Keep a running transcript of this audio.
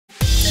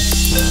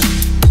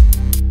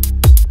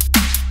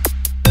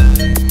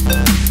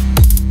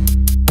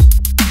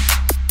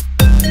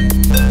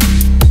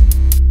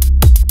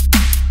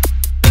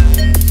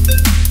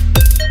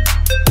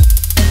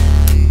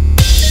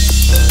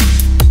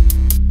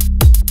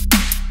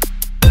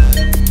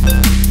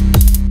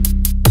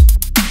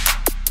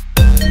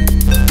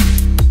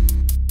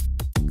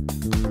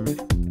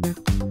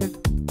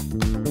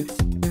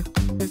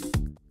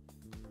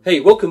Hey,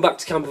 welcome back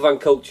to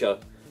Campervan Culture.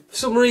 For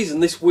some reason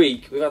this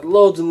week we've had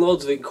loads and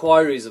loads of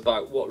inquiries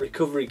about what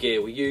recovery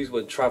gear we use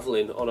when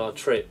travelling on our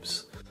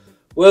trips.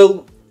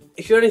 Well,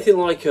 if you're anything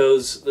like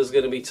us, there's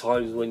going to be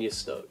times when you're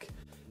stuck.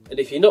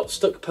 And if you're not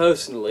stuck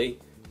personally,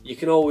 you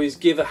can always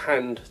give a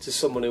hand to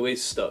someone who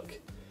is stuck.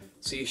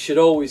 So you should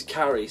always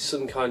carry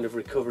some kind of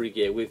recovery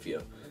gear with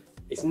you.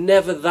 It's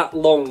never that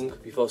long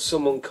before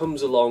someone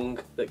comes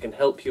along that can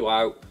help you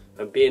out,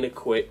 and being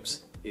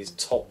equipped is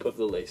top of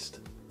the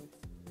list.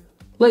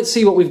 Let's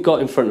see what we've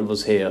got in front of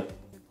us here.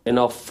 In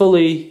our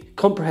fully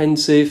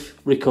comprehensive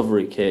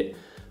recovery kit,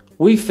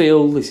 we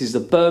feel this is the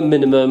bare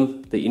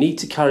minimum that you need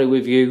to carry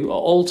with you at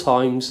all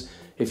times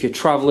if you're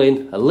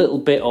travelling a little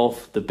bit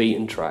off the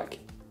beaten track.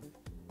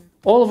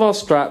 All of our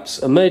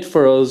straps are made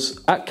for us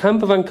at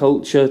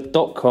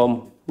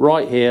CampervanCulture.com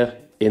right here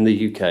in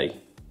the UK.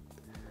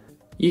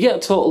 You get a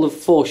total of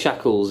 4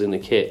 shackles in the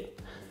kit.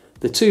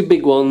 The 2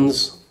 big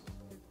ones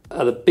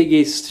are the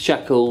biggest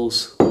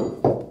shackles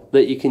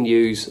that you can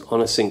use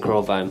on a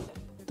Syncro van.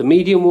 The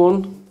medium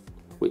one,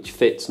 which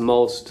fits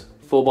most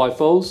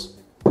 4x4s,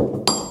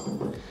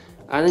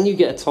 and then you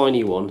get a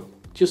tiny one,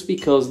 just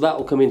because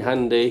that'll come in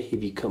handy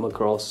if you come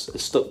across a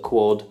stuck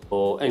quad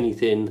or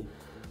anything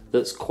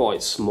that's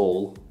quite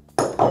small.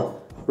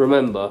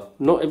 Remember,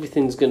 not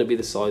everything's going to be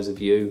the size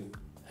of you,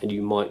 and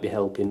you might be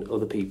helping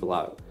other people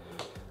out.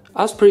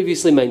 As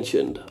previously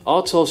mentioned,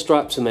 our toe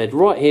straps are made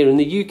right here in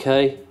the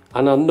UK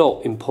and are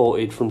not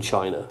imported from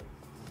China.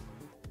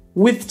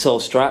 With toe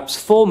straps,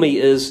 4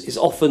 meters is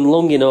often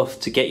long enough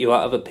to get you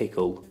out of a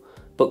pickle,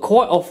 but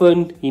quite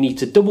often you need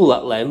to double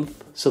that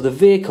length so the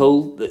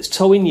vehicle that's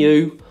towing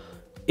you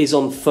is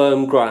on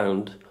firm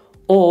ground,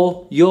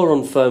 or you're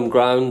on firm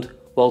ground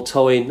while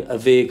towing a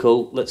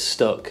vehicle that's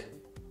stuck.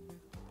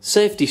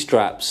 Safety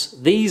straps,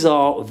 these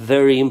are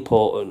very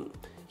important.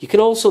 You can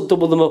also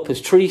double them up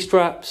as tree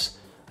straps,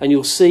 and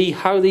you'll see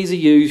how these are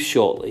used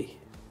shortly.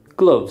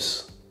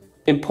 Gloves,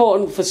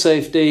 important for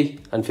safety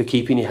and for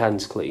keeping your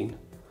hands clean.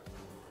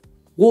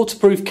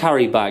 Waterproof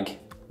carry bag,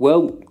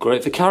 well,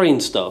 great for carrying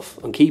stuff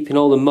and keeping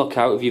all the muck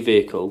out of your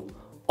vehicle.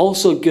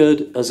 Also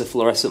good as a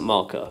fluorescent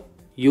marker.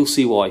 You'll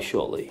see why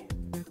shortly.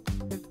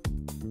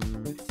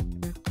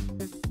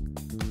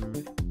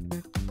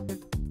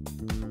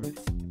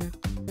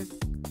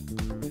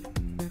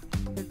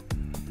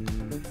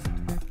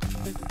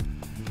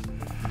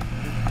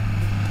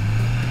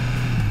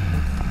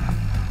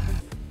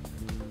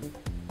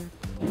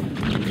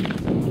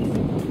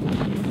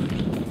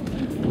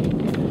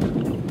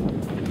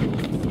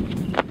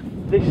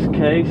 This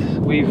case,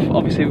 we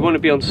want to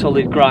be on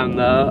solid ground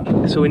there,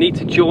 so we need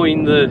to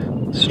join the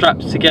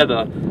straps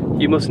together.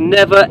 You must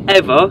never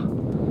ever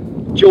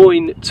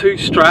join 2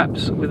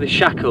 straps with a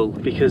shackle,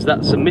 because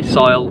that's a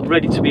missile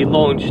ready to be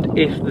launched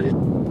if the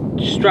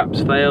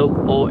straps fail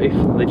or if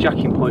the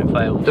jacking point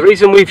fails. The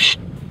reason we've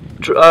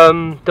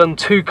done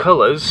 2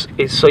 colours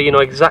is so you know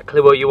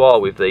exactly where you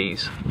are with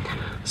these.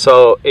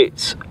 So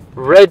it's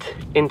red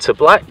into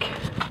black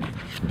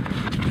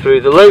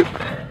through the loop,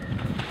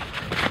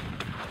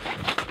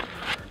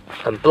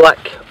 and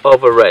black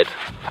over red.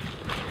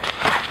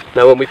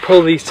 Now when we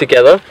pull these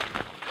together,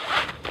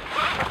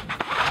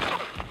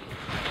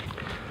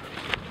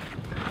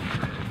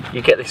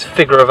 you get this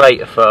figure of 8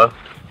 affair.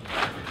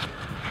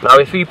 Now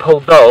if you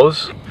pulled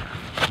those,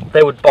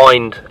 they would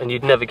bind and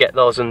you'd never get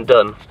those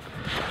undone.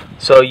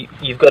 So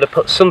you've got to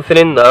put something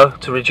in there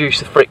to reduce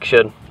the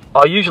friction.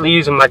 I usually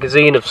use a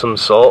magazine of some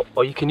sort,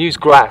 or you can use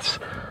grass,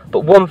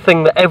 but one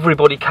thing that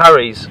everybody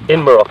carries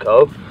in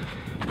Morocco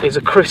is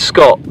a Chris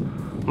Scott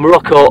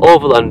Morocco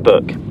Overland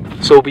book,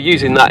 so we'll be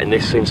using that in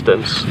this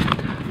instance.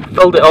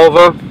 Fold it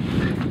over,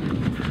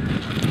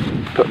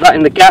 put that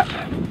in the gap,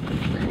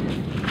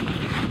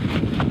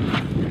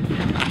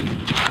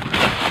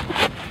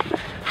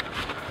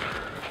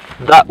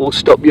 that will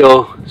stop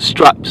your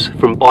straps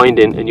from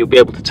binding and you'll be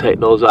able to take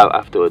those out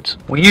afterwards.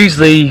 We use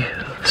the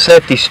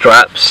safety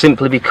straps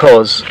simply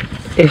because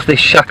if this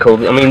shackle,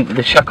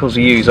 the shackles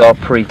we use are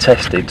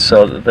pre-tested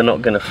so that they're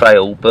not going to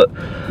fail, but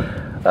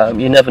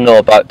you never know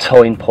about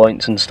towing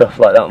points and stuff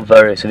like that on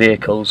various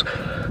vehicles.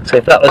 So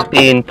if that was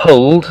being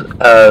pulled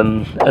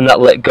and that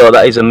let go,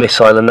 that is a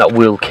missile and that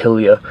will kill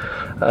you.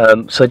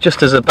 So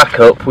just as a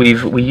backup, we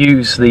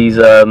use these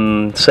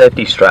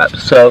safety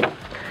straps. So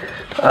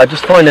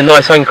just find a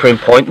nice anchoring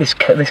point. This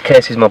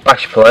case is my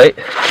bash plate.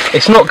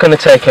 It's not going to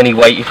take any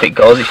weight if it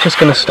goes. It's just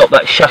going to stop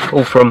that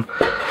shackle from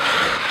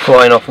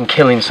flying off and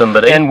killing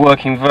somebody. And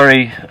working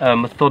very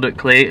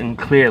methodically and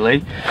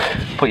clearly.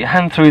 Put your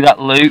hand through that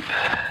loop.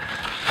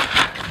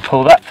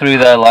 Pull that through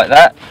there like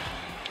that,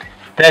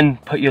 then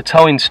put your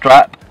towing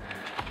strap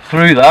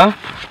through there,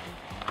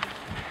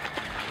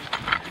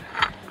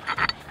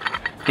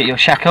 get your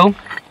shackle,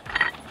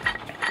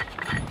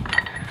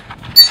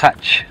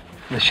 attach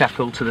the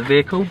shackle to the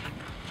vehicle,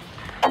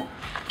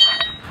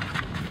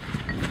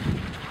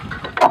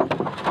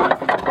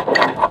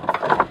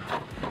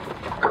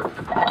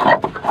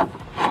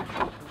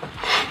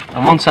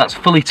 and once that's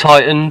fully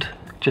tightened,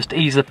 just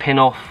ease the pin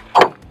off,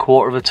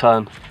 1/4 of a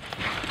turn.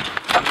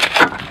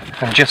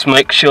 and just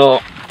make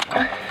sure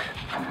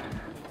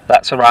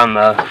that's around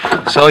there.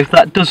 So if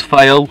that does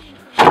fail,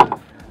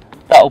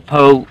 that'll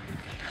pull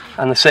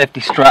and the safety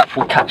strap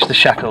will catch the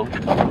shackle.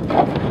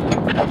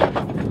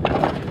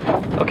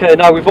 Okay,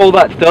 now with all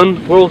that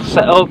done, we're all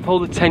set up, all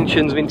the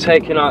tension's been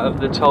taken out of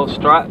the tow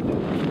strap.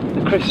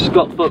 The Chris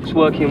Scott book's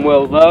working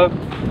well though,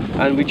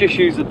 and we just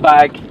use the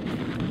bag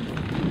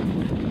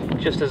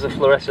just as a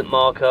fluorescent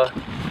marker,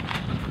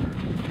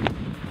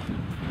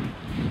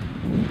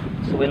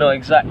 so we know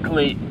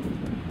exactly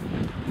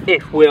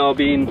if we are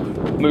being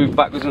moved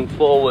backwards and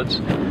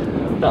forwards.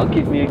 That'll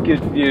give me a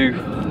good view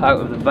out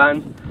of the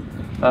van.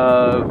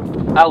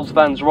 Al's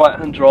van's right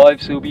hand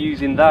drive, so we'll be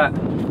using that,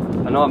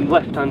 and I'm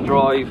left hand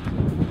drive,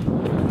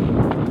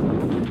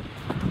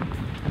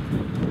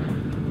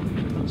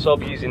 so I'll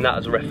be using that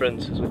as a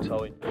reference as we're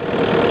towing.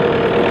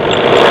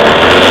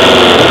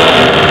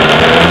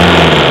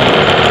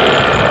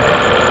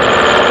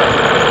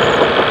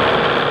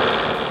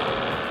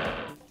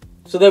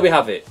 So there we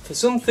have it. For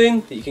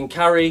something that you can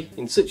carry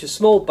in such a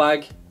small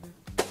bag,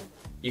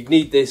 you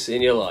need this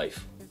in your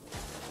life.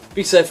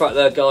 Be safe out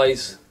there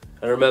guys,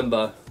 and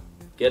remember,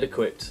 get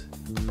equipped.